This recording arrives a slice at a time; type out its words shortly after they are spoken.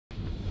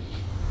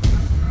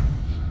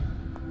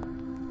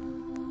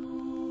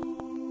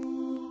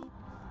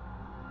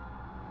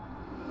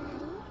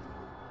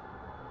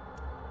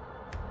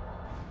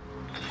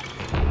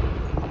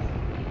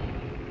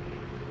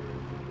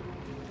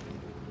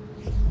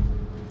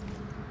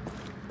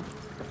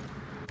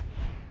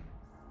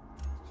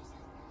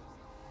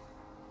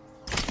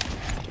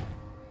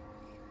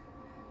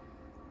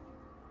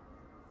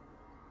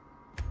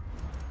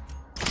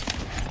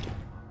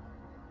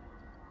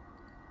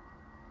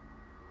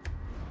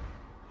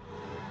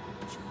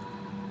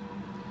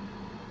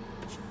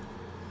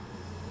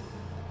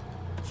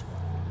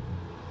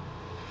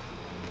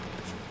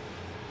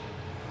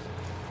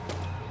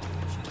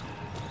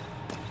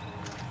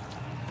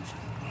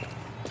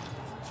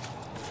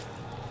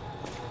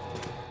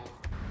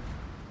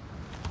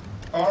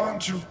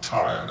Aren't you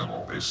tired of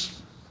all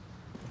this?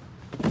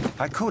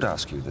 I could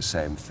ask you the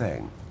same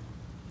thing.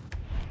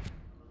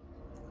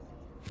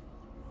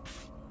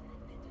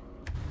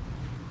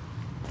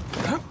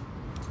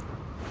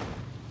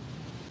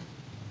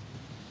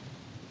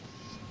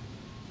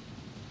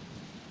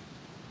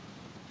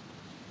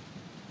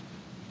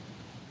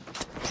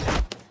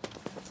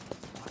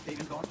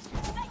 Pagan gone?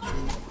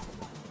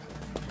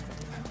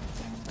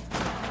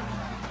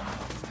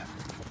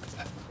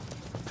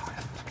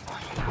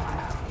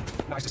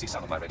 Nice to see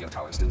some of my radio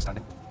towers still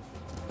standing.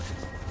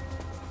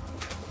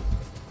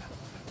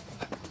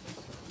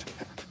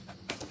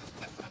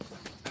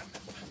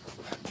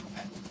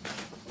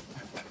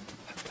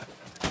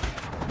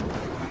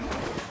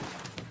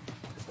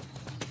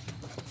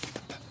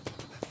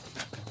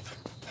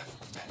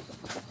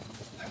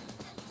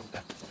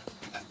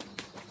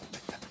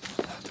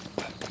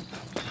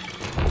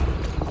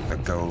 The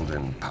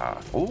Golden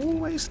Path.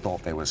 Always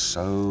thought they were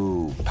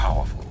so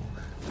powerful,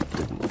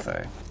 didn't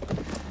they?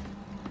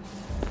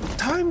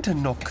 Time to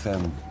knock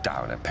them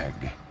down a peg.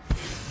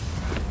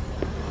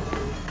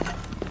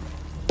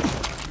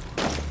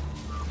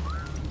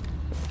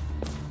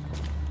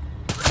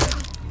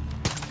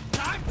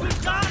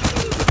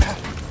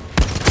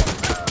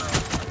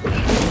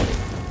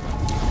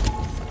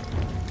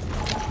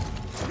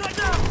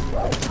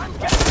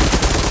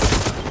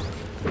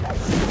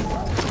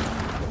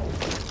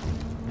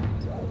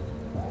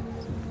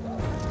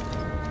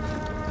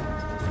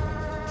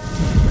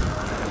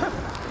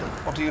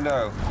 What do you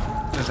know?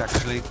 It was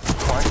actually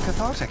quite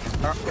cathartic.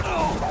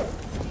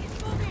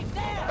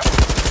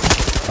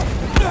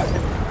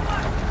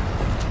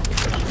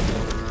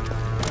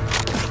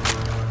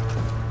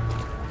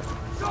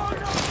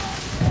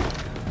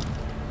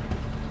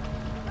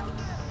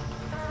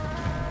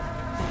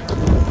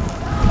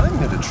 My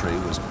military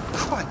was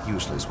quite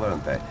useless,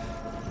 weren't they?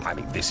 I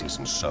mean, this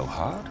isn't so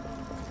hard.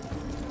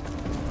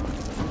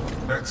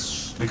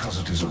 That's because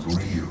it isn't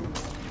real.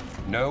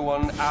 No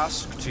one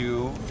asked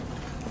you.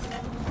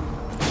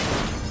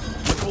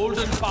 The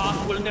Golden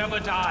Path will never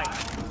die.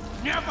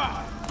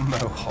 Never!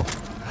 Mohawk.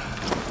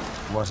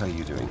 What are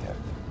you doing here?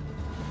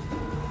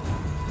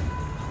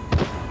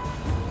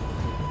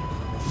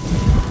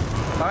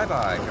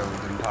 Bye-bye,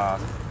 Golden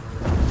Path.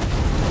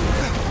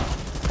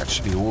 That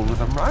should be all of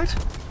them, right?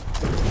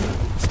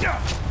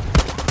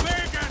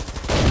 Pagan!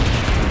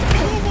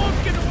 You won't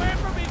get away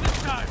from me this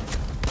time!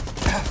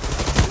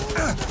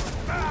 The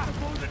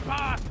Golden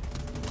Path!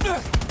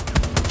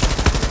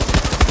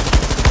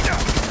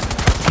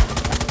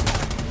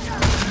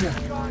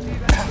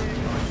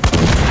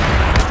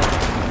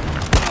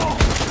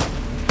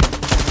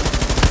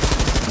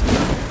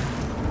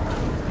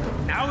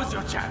 Now is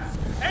your chance.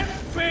 End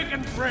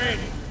Pagan brain.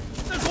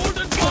 The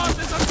Golden Path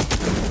isn't...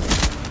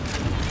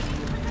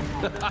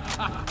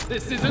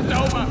 This isn't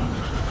over.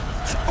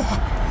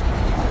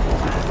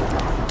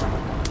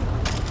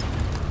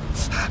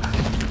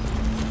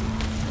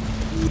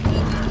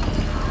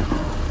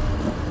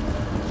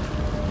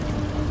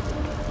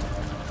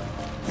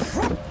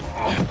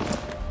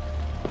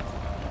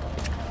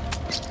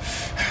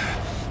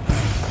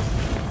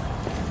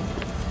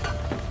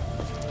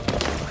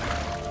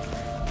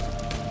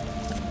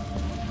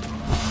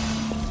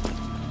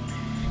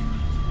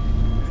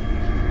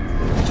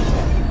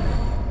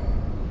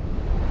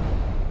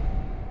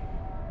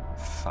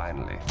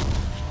 Finally.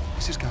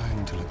 This is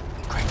going to look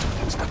great,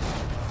 isn't it?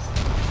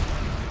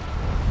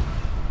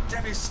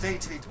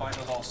 Devastated by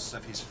the loss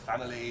of his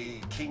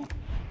family, King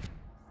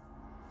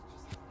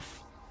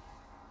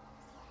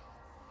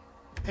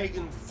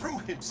Pagan threw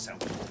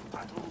himself into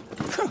battle.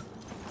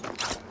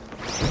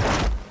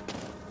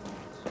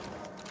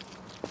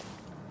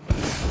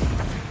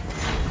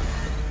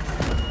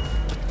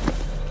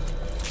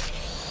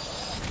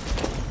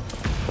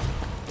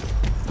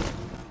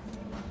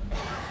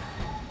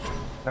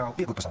 Now,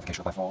 be a good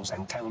personification of my falls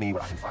and tell me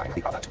where I can find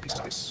the other two pieces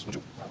of this, would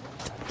you?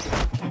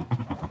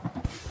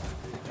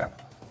 Well,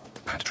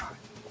 I had to try.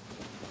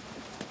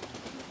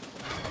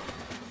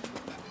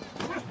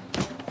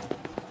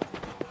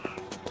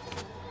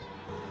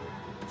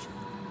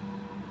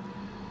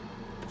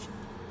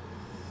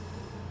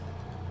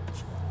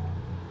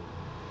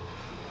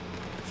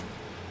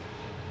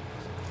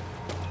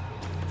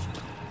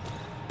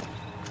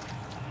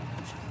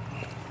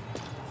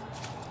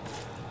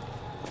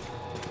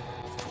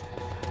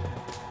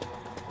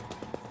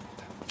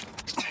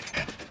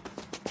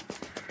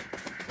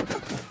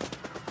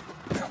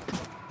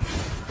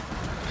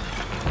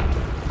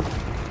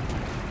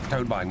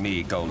 Don't mind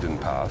me, Golden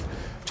Path.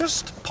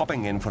 Just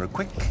popping in for a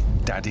quick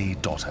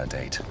daddy-daughter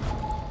date.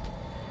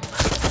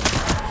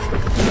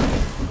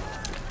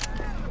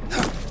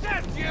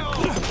 That's you!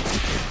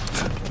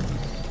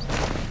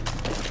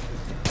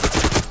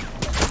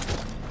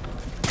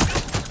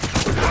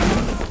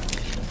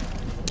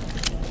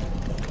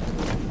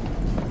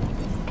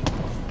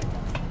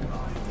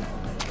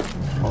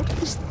 What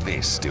is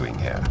this doing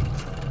here?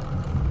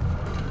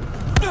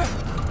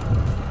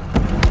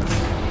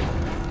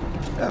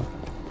 Oh,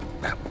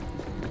 well,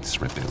 it's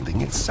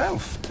rebuilding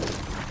itself.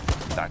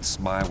 That's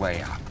my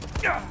way up.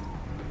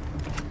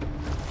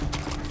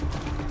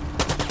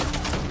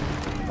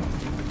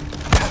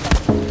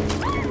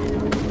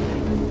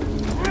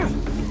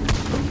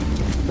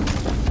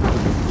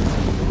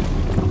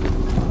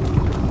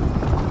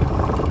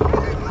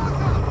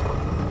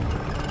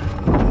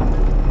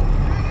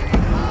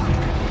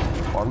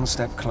 One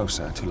step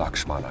closer to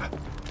Lakshmana.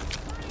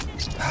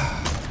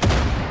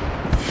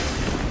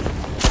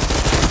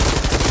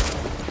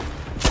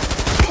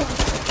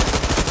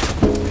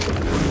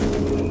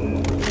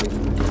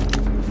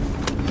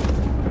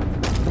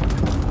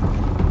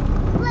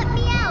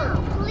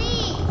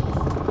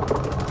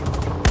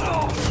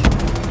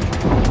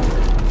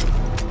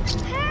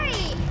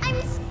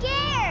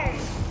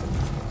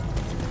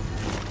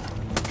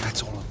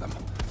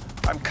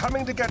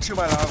 To get you,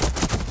 my love.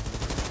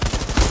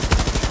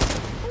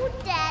 Oh,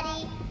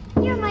 Daddy,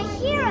 you're my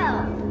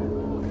hero.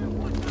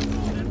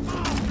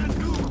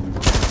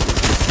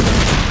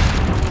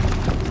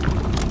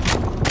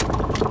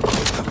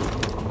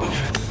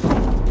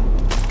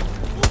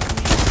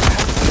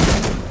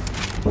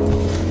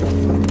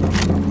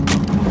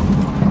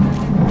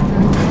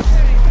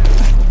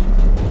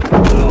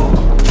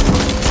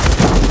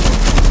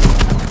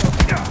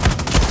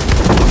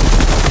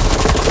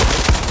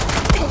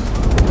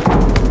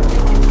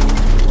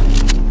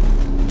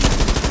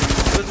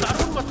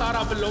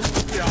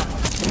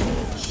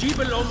 She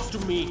belongs to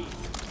me.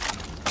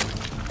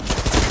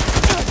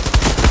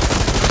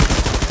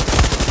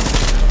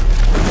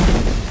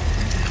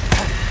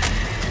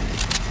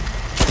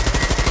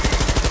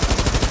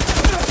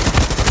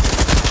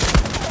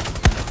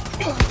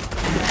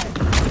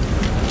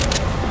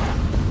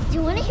 Do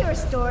you want to hear a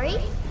story?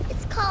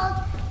 It's called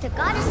The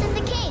Goddess and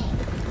the King.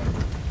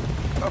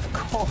 Of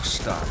course,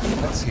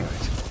 darling. Let's hear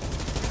it.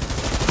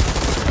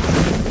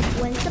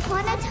 Once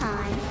upon a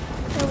time,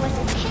 there was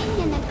a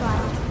king and a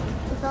goddess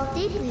who fell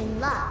deeply in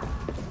love.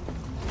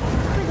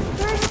 For the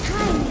first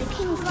time in the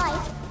king's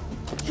life,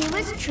 he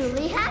was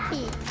truly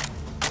happy.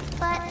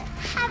 But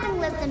having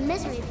lived in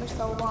misery for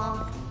so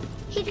long,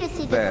 he could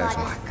see the There's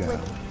my goddess girl.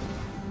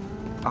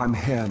 with... I'm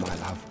here, my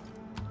love.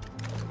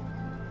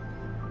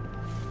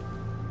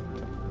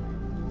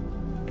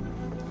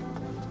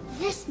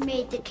 This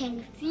made the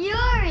king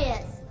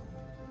furious.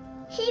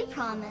 He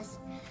promised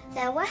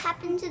that what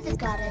happened to the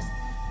goddess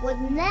would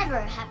never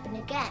happen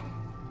again.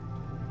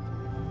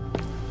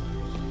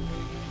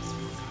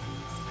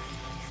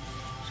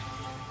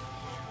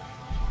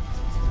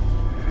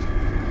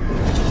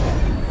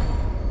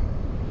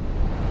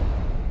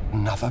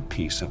 Another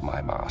piece of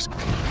my mask.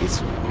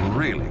 It's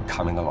really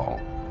coming along.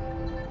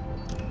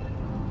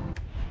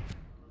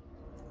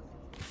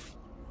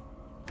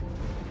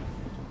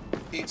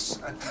 It's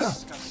a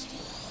disgusting...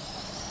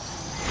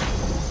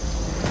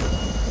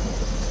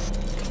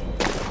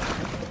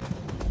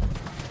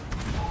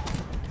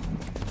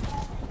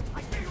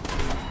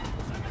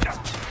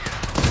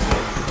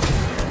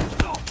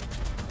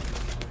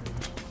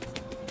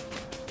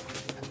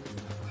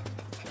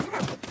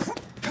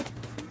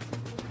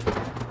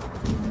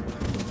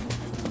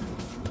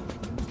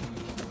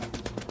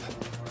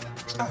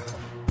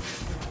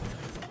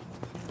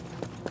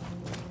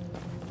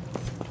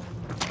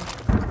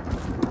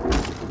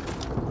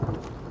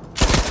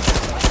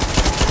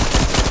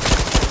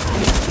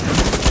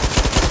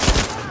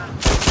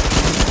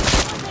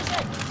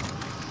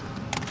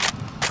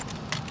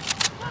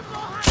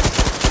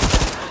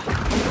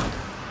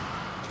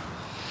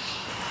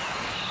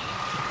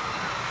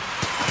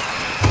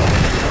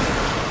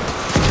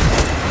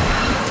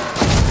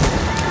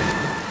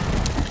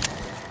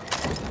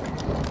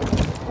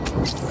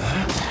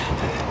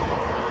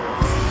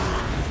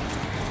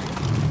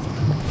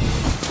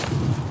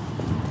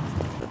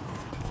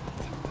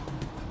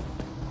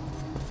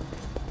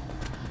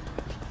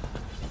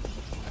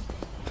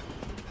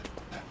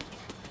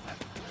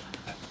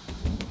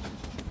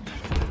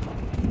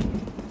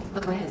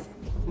 Look who it is.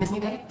 Miss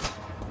me, babe?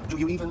 Do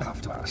you even have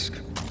to ask?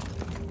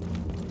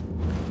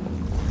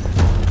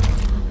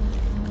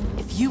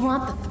 If you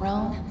want the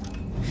throne,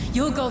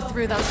 you'll go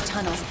through those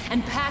tunnels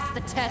and pass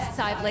the tests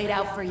I've laid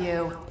out for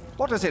you.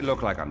 What does it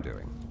look like I'm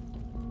doing?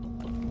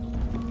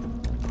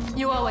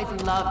 You always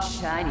loved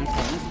shiny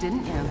things,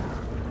 didn't you?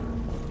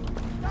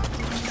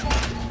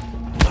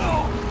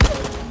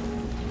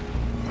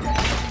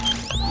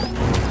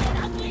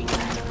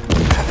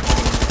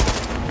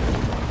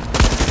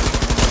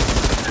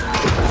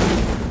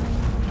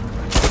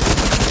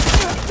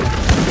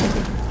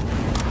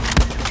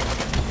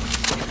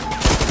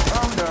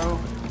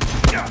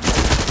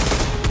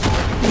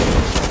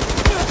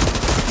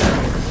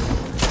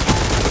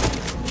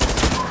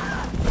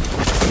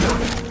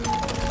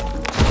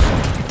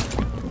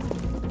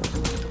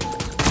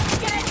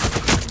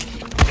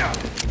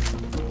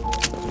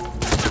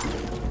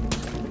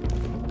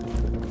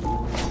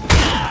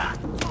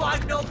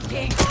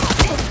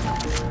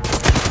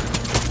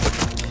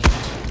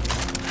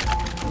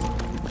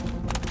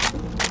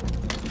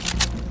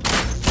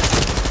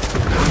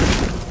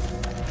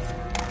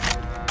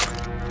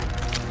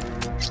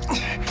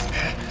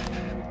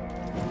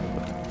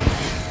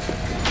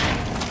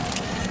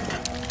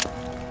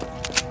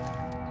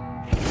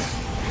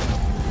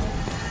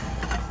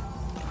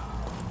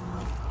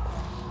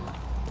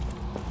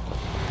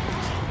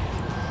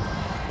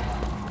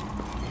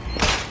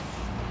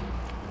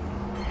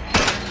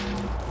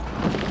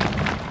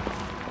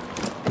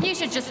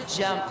 should just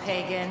jump,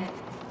 Pagan.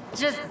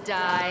 Just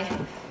die.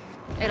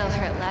 It'll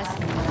hurt less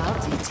than what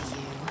I'll do to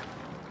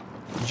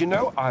you. You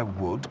know, I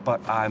would,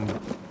 but I'm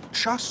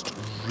just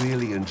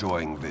really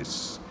enjoying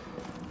this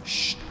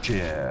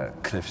sheer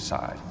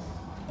cliffside.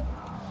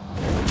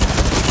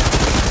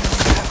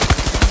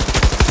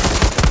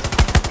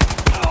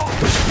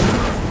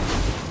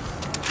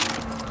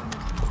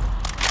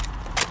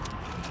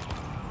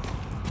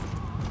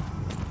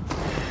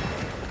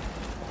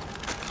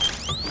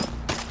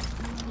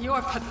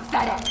 You're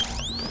pathetic.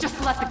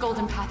 Just let the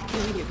Golden Path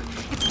kill you.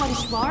 It's what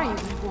Ishwari would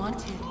have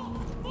wanted.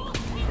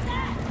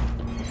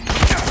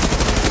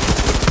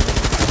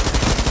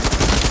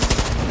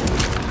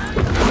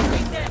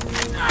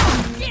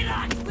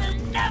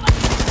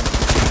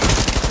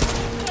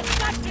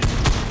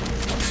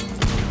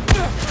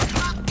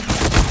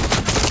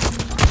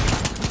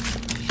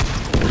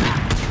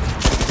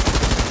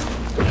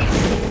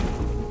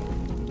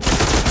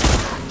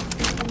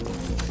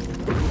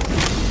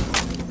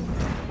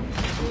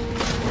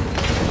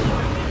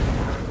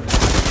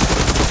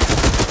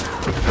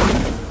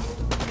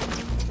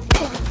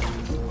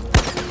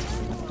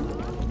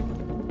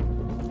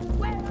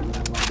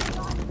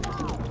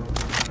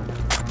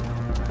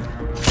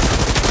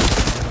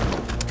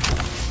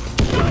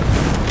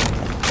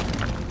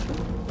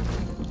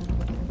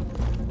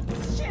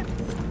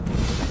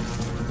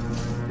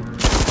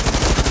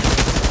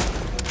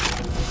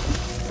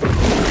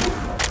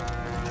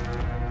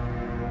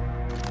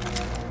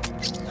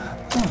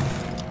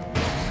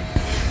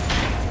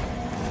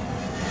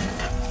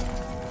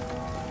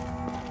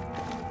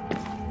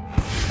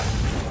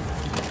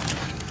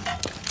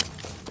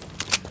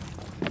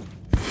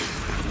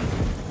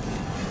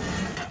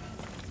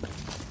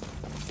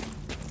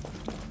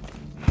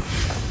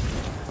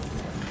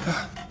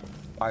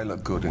 I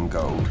look good in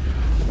gold.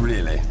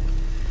 Really?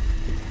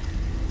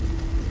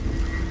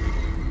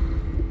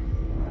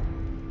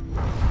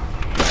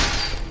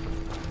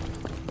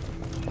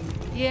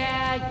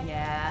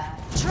 Yeah.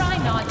 Try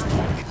not to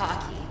be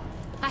cocky.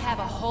 I have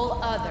a whole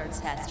other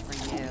test for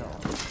you.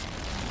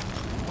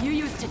 You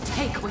used to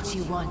take what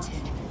you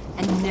wanted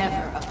and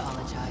never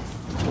apologize.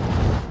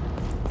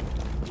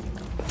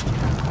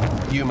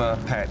 Yuma,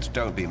 pet,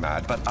 don't be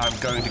mad, but I'm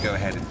going to go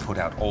ahead and put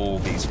out all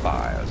these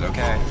fires,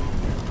 okay?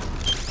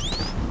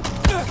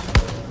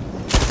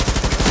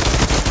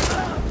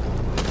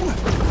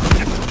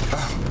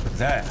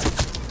 There.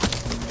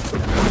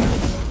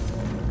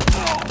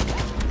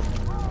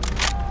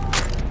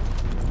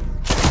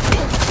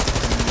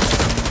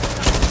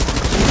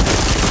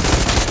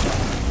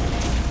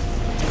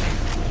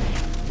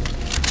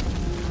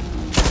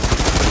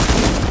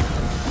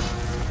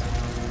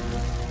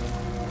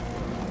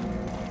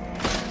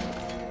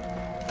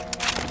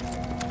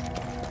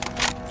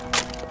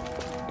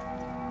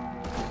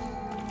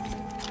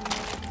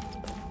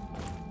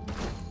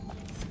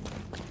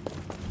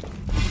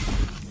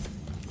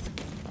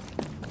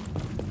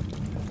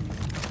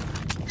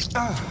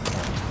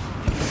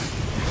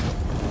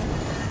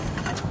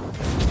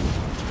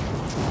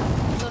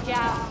 Look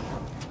out.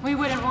 We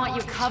wouldn't want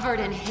you covered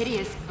in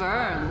hideous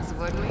burns,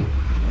 would we?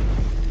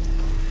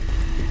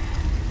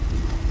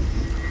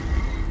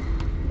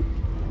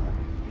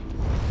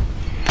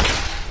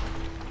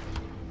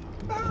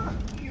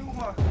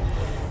 Yuma,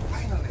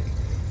 finally.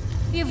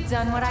 You've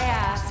done what I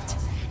asked.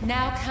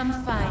 Now come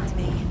find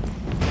me.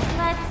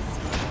 Let's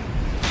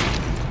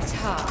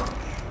talk.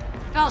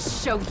 I'll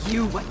show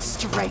you what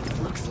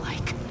strength looks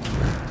like.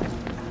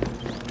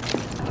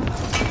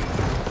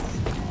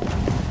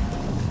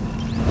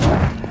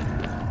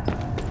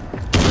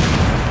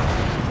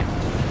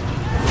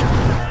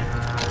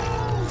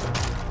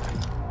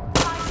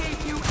 I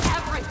gave you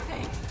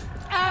everything!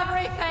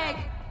 Everything!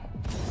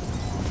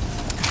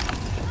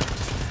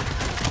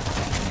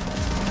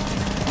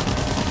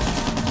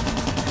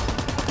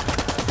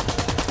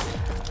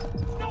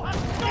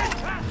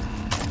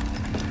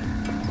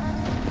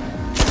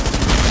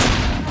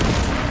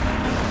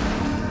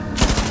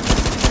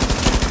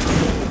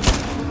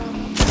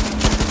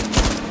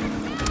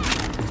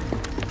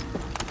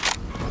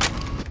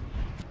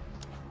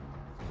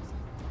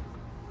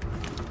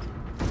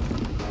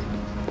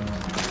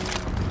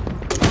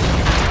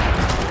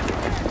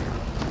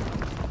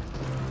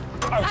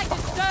 I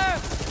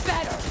deserve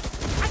better!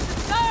 I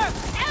deserve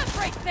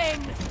everything!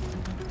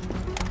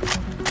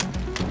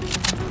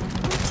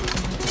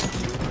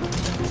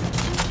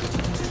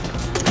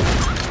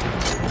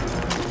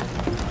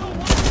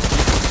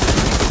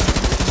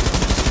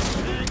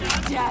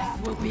 Death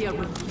will be a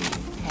relief,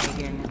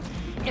 Pagan.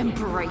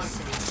 Embrace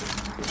it.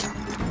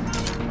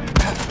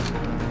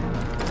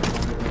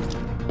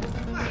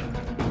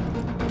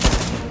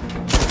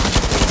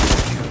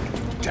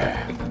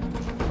 Dare.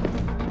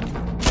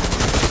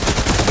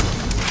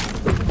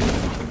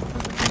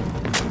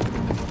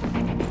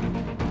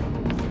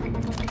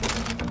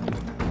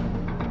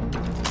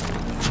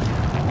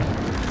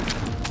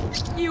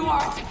 You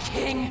aren't a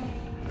king.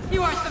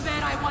 You aren't the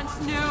man I once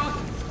knew.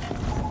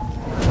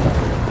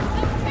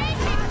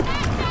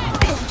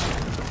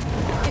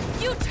 If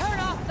you turn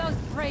off those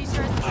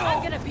braziers,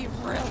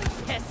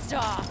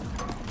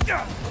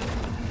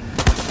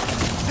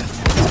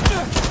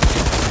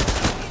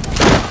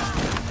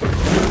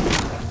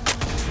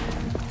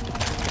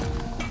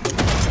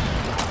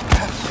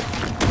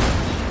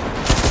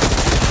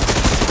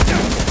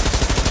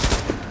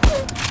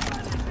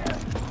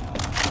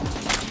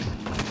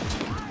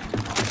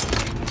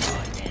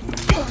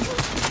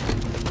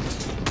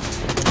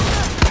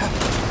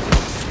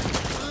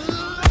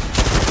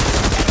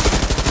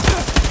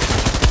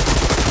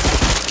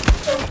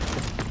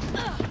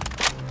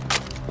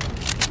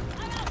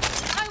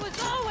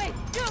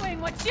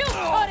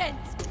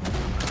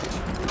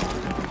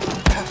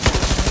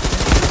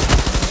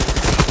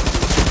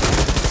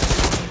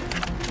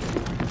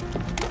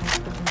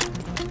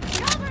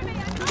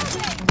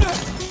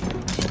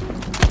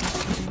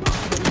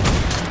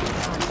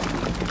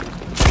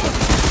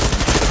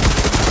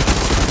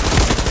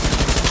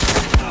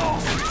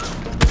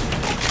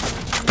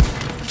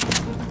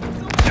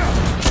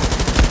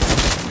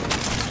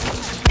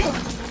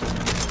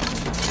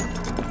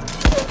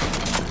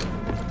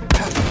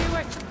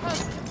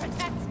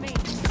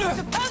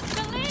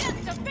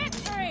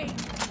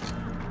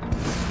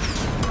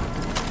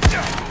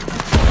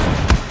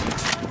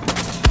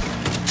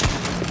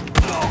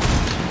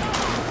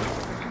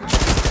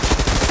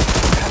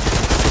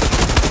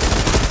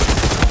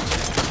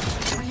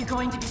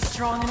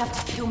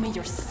 kill me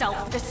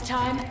yourself this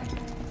time?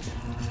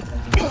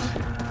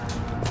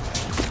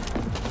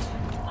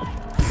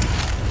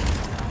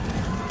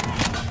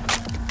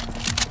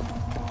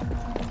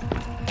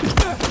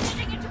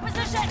 Getting into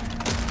position!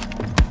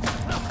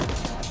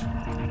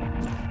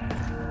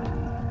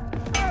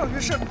 Oh,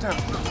 you shouldn't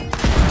have.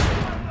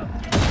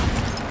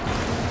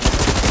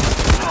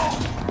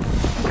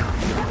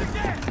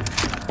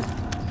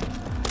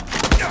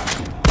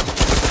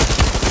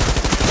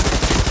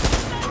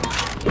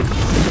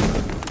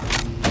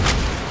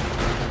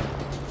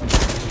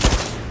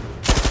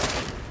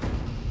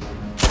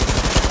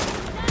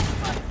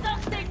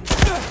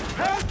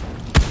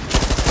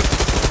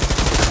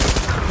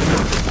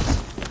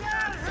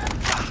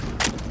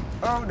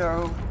 Oh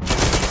no.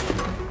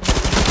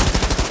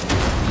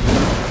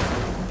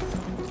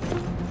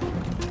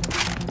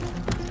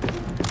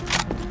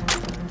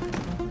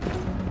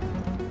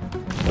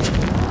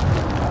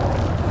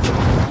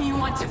 You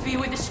want to be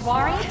with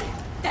Ishwari?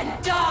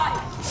 Then die!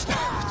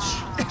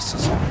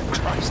 Jesus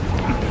Christ.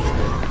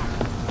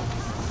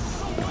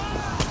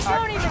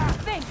 Don't even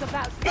think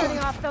about setting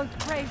off those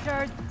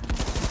braziers.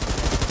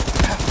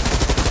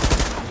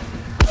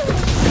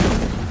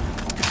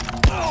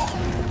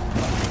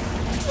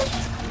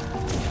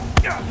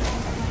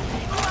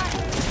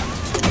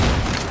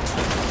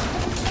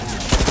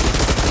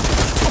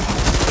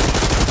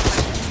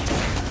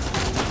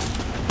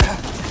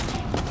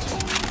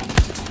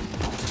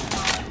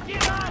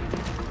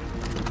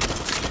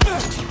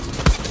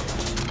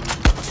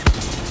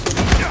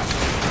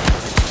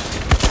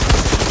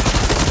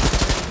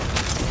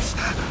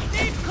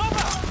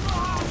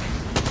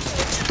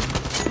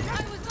 I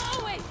was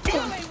always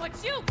doing what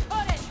you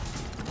couldn't!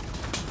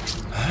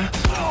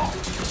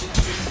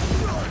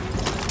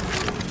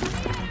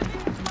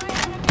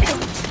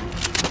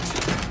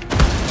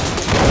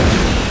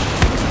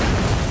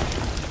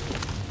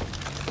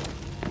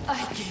 I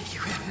gave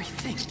you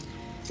everything,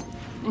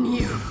 and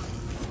you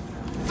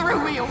threw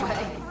me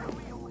away.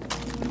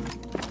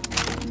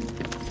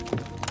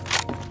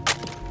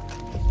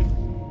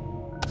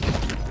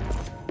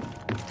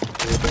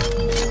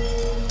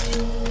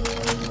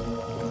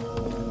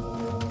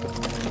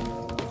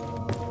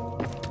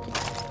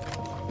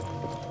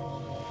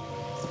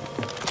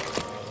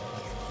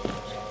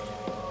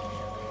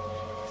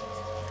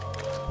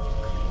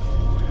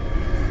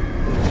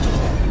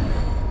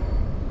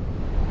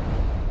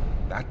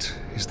 That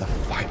is the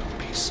final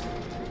piece.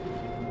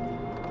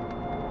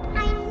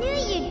 I knew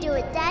you'd do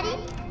it, Daddy.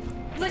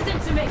 Listen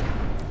to me!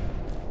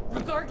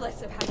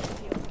 Regardless of how you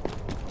feel.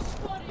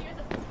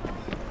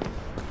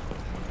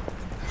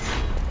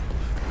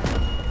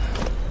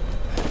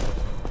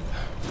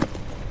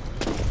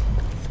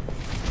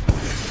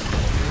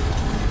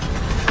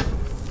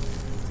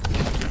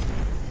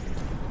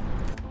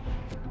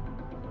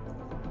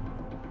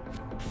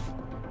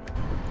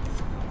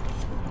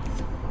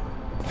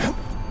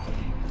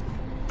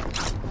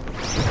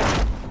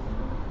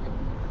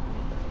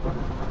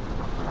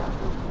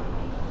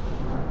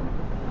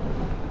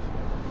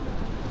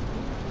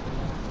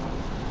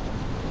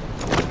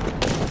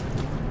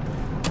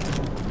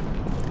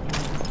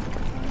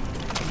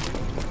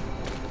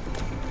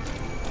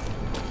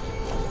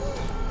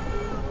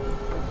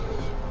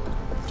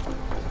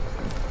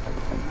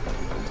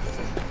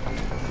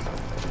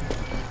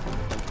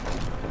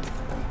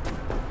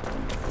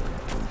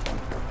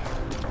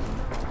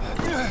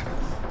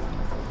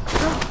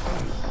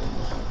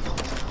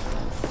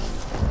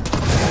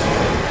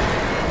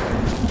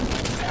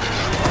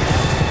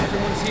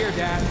 Everyone's here,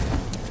 Dad.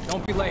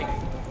 Don't be late.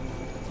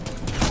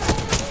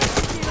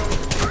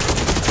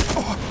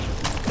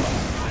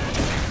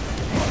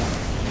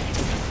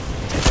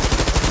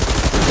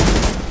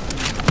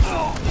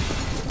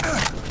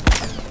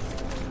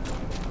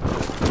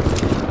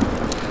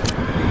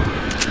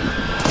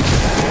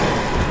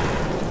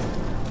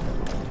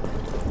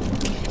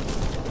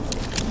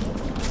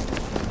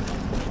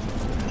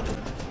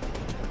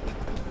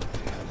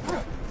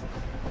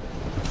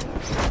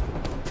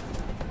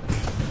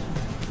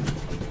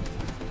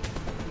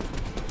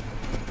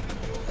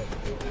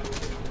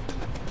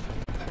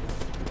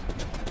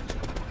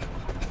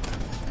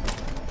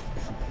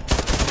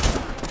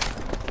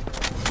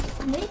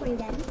 I'm waiting for you,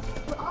 Daddy.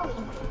 We're all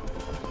waiting.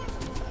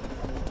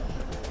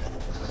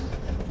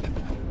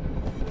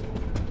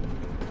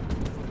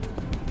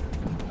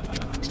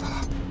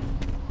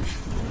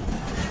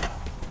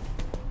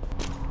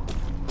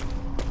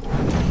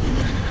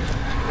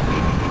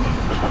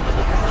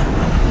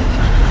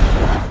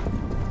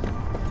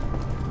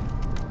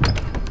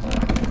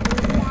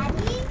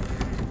 Daddy?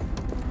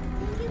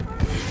 Thank you for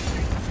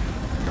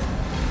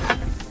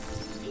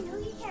I know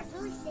you can't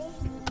really say,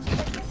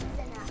 but this is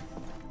enough.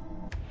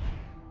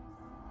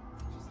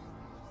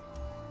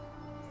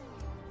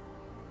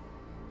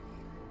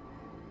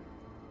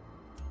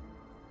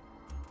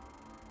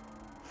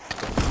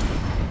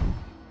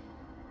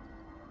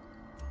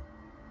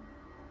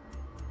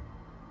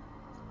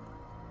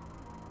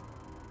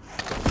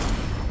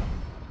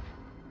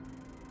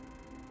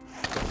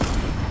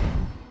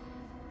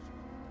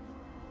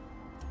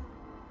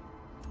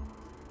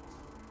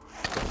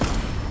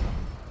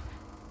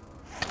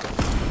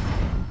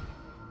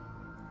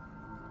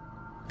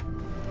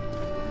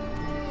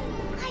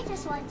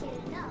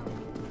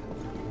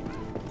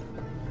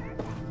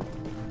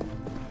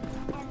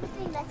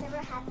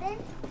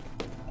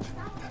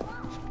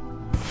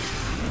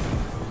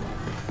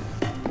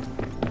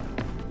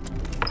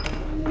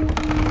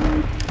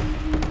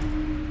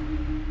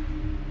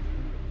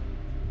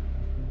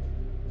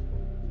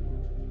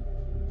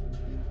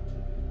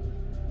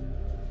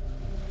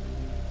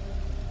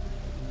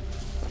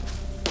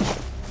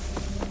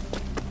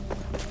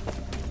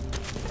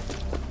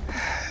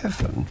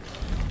 heaven.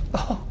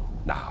 Oh,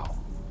 now,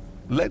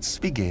 let's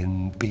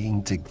begin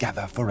being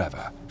together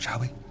forever, shall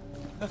we?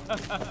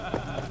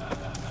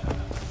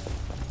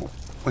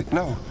 Wait,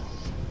 no.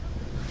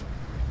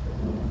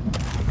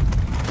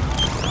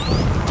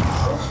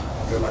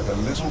 You're like a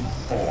little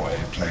boy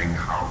playing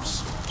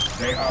house.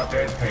 They are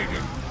dead,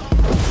 Pagan.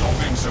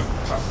 Stop being so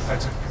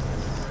pathetic.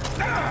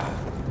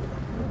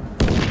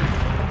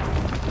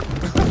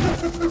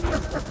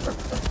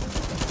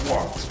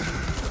 What?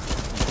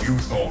 You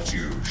thought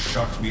you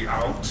shut me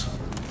out?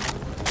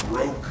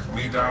 Broke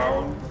me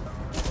down?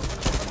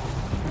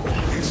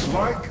 It's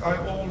like I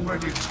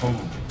already told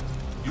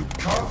you. You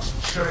can't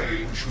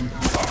change who you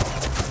are.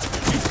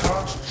 You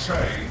can't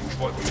change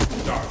what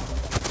you've done.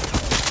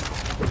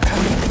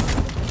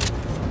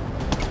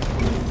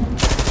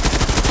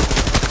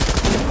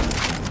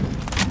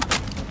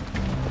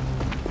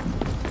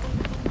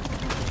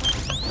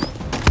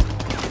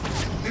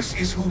 This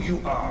is who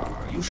you are.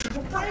 You should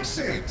embrace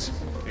it.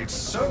 It's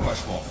so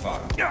much more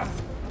fun.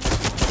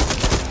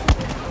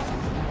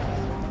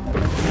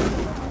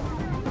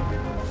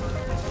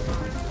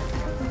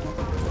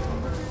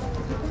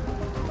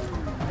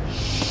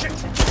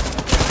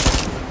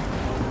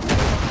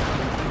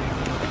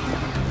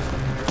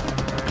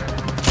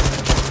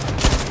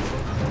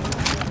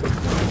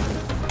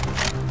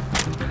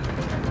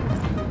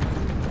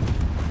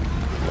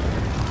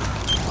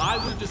 I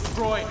will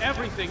destroy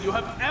everything you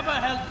have ever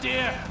held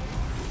dear.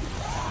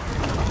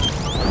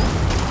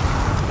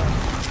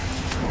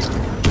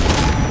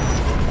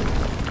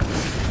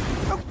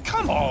 Oh,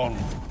 come on!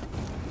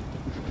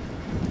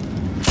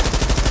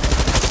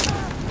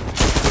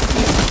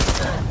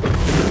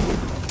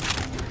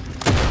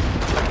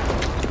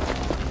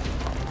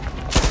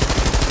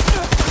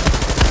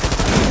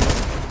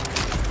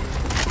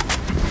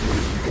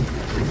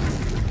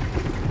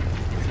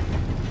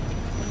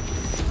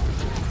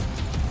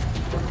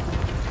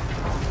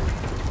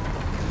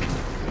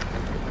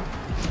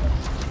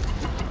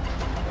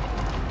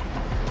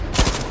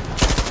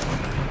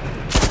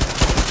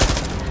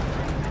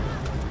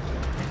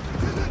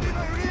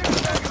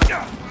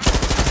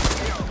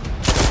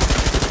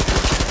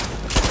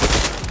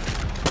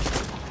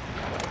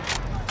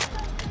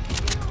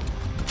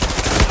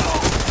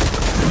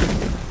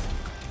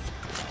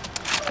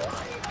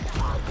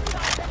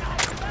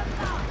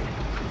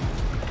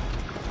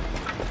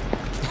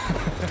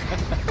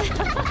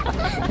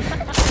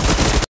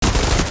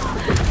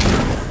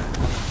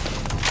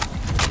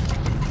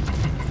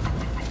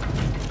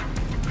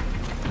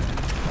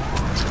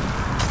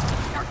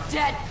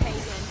 Dead,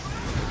 Pagan.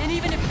 And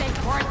even if they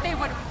weren't, they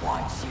would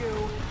want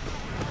you.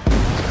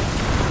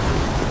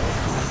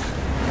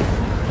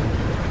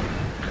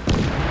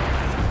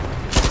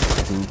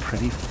 Getting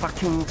pretty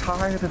fucking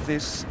tired of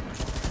this.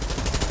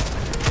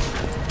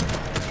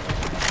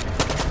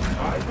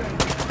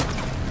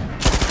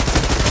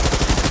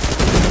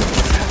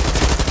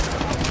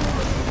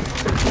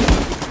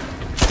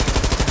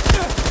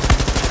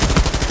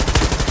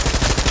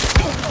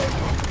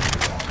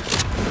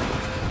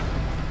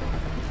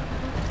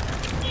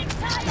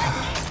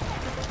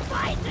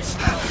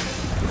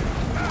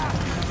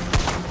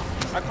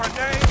 A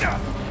grenade!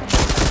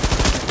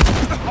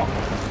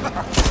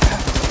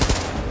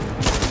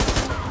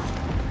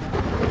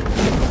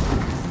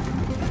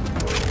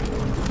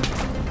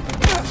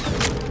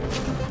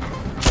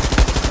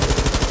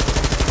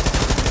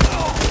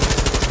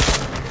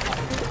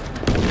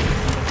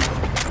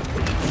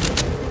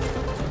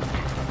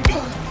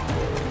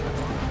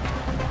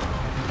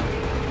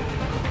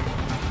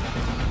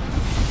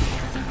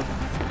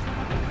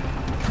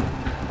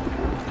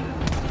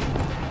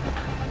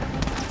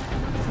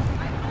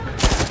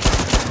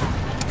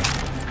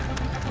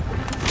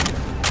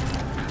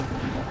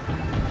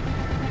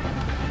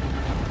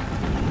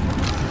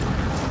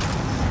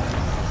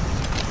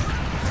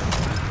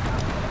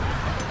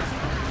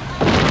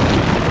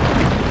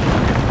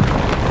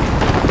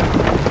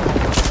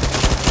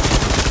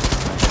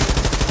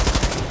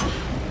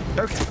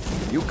 Okay,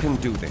 you can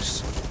do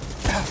this.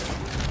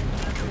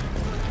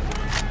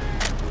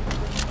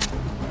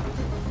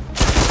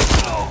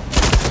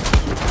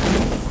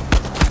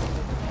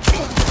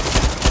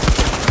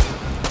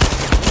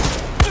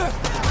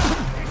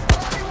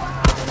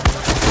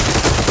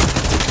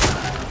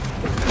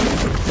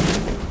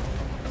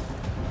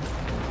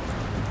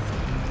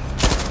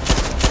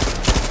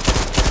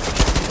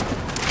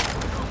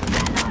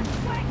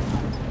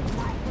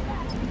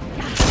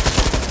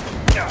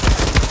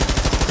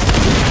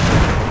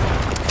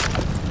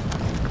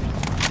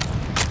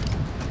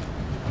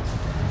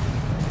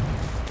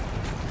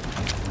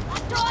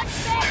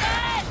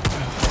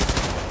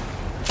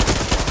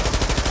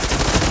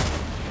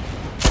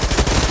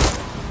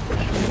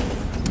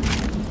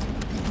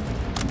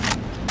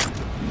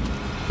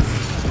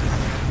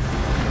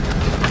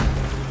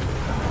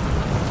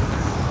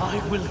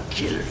 I will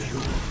kill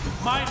you.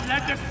 My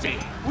legacy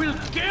will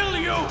kill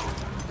you.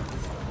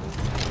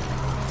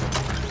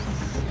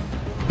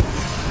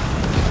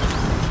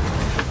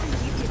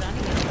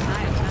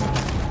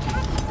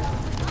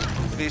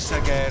 This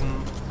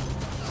again.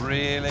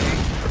 Really?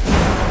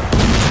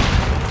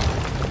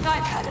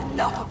 I've had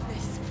enough of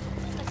this.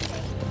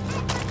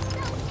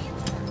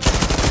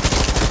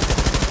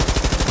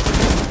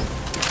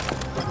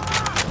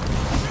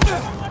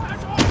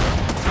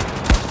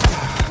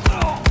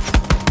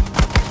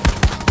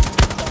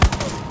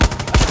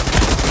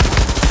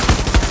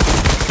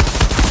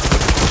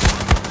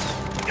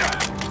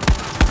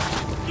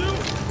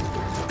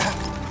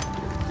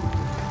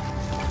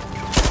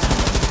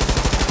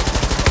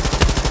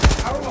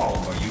 How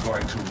long are you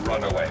going to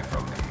run away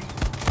from me?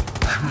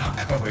 I'm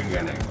not going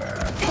anywhere.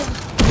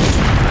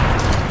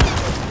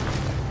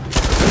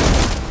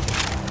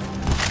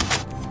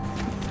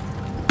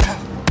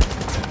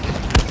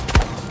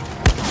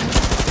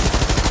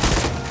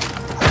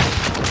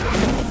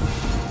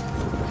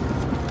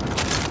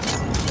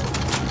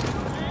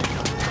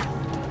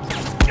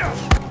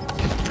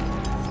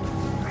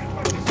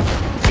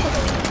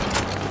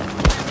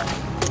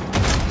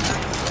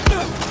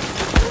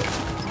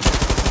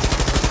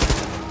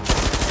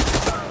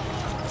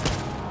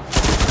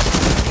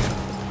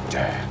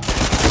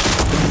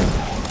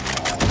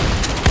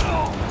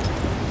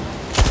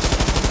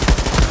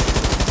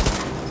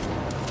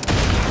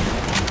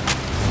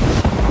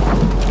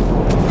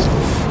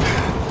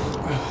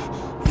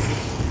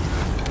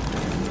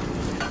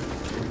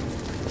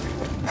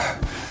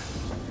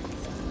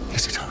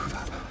 Is it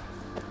over?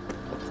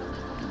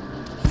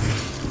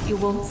 You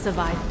won't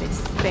survive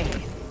this,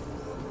 Pagan.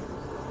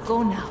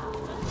 Go now.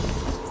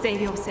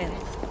 Save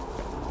yourself.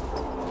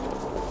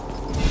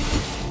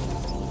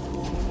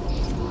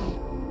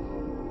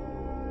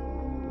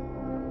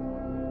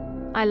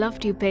 I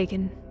loved you,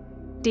 Pagan.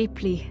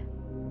 Deeply.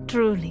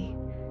 Truly.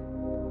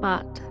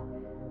 But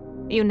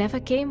you never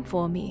came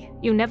for me.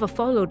 You never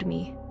followed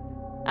me.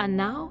 And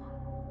now?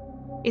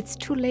 It's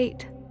too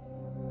late.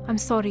 I'm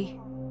sorry.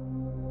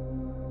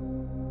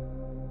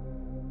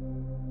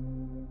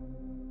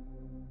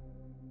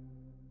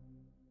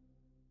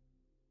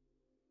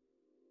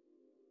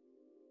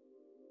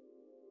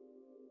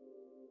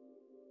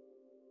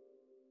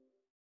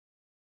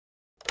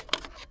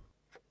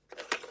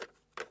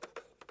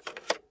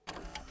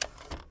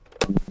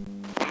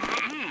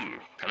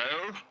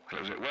 Hello?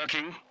 Is it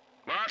working?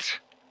 What?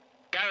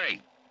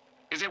 Gary,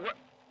 is it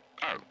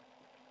Oh,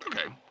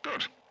 okay,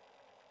 good.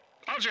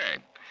 RJ,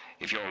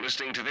 if you're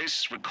listening to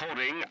this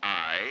recording,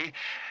 I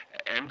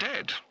am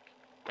dead.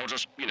 Or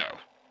just,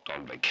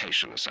 on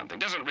vacation or something.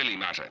 Doesn't really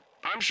matter.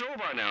 I'm sure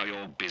by now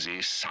you're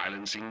busy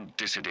silencing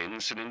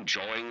dissidents and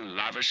enjoying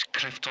lavish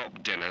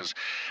clifftop dinners.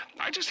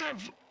 I just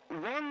have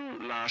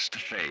one last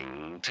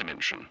thing to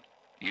mention.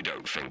 You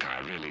don't think I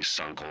really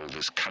sunk all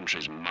this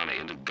country's money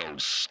into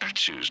gold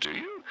statues, do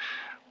you?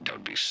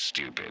 Don't be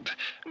stupid.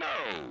 No,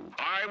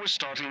 I was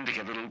starting to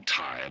get a little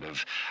tired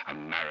of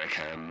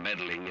America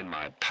meddling in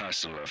my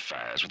personal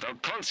affairs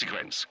without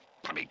consequence.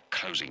 I mean,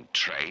 closing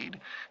trade,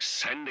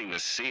 sending the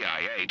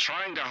CIA,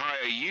 trying to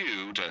hire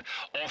you to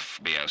off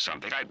me or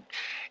something.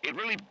 It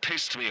really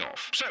pissed me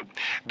off. So,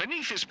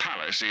 beneath this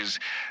palace is,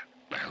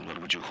 well, what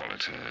would you call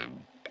it?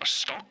 A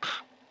stock?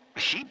 A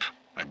heap?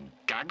 A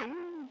gaggle?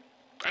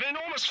 An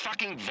enormous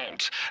fucking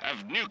vault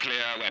of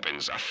nuclear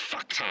weapons, a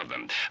fuck ton of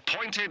them,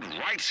 pointed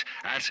right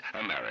at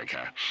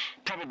America.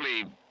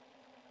 Probably,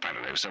 I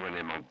don't know, somewhere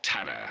near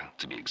Montana,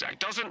 to be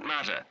exact. Doesn't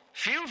matter.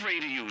 Feel free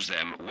to use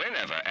them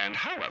whenever and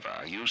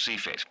however you see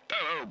fit.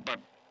 Oh, but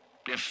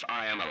if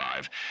I am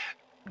alive,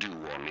 do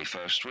warn me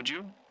first, would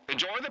you?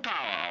 Enjoy the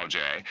power,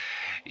 RJ.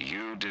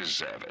 You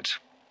deserve it.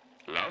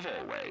 Love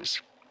always.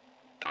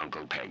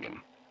 Uncle Pagan.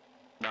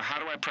 Now, how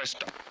do I press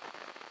stop?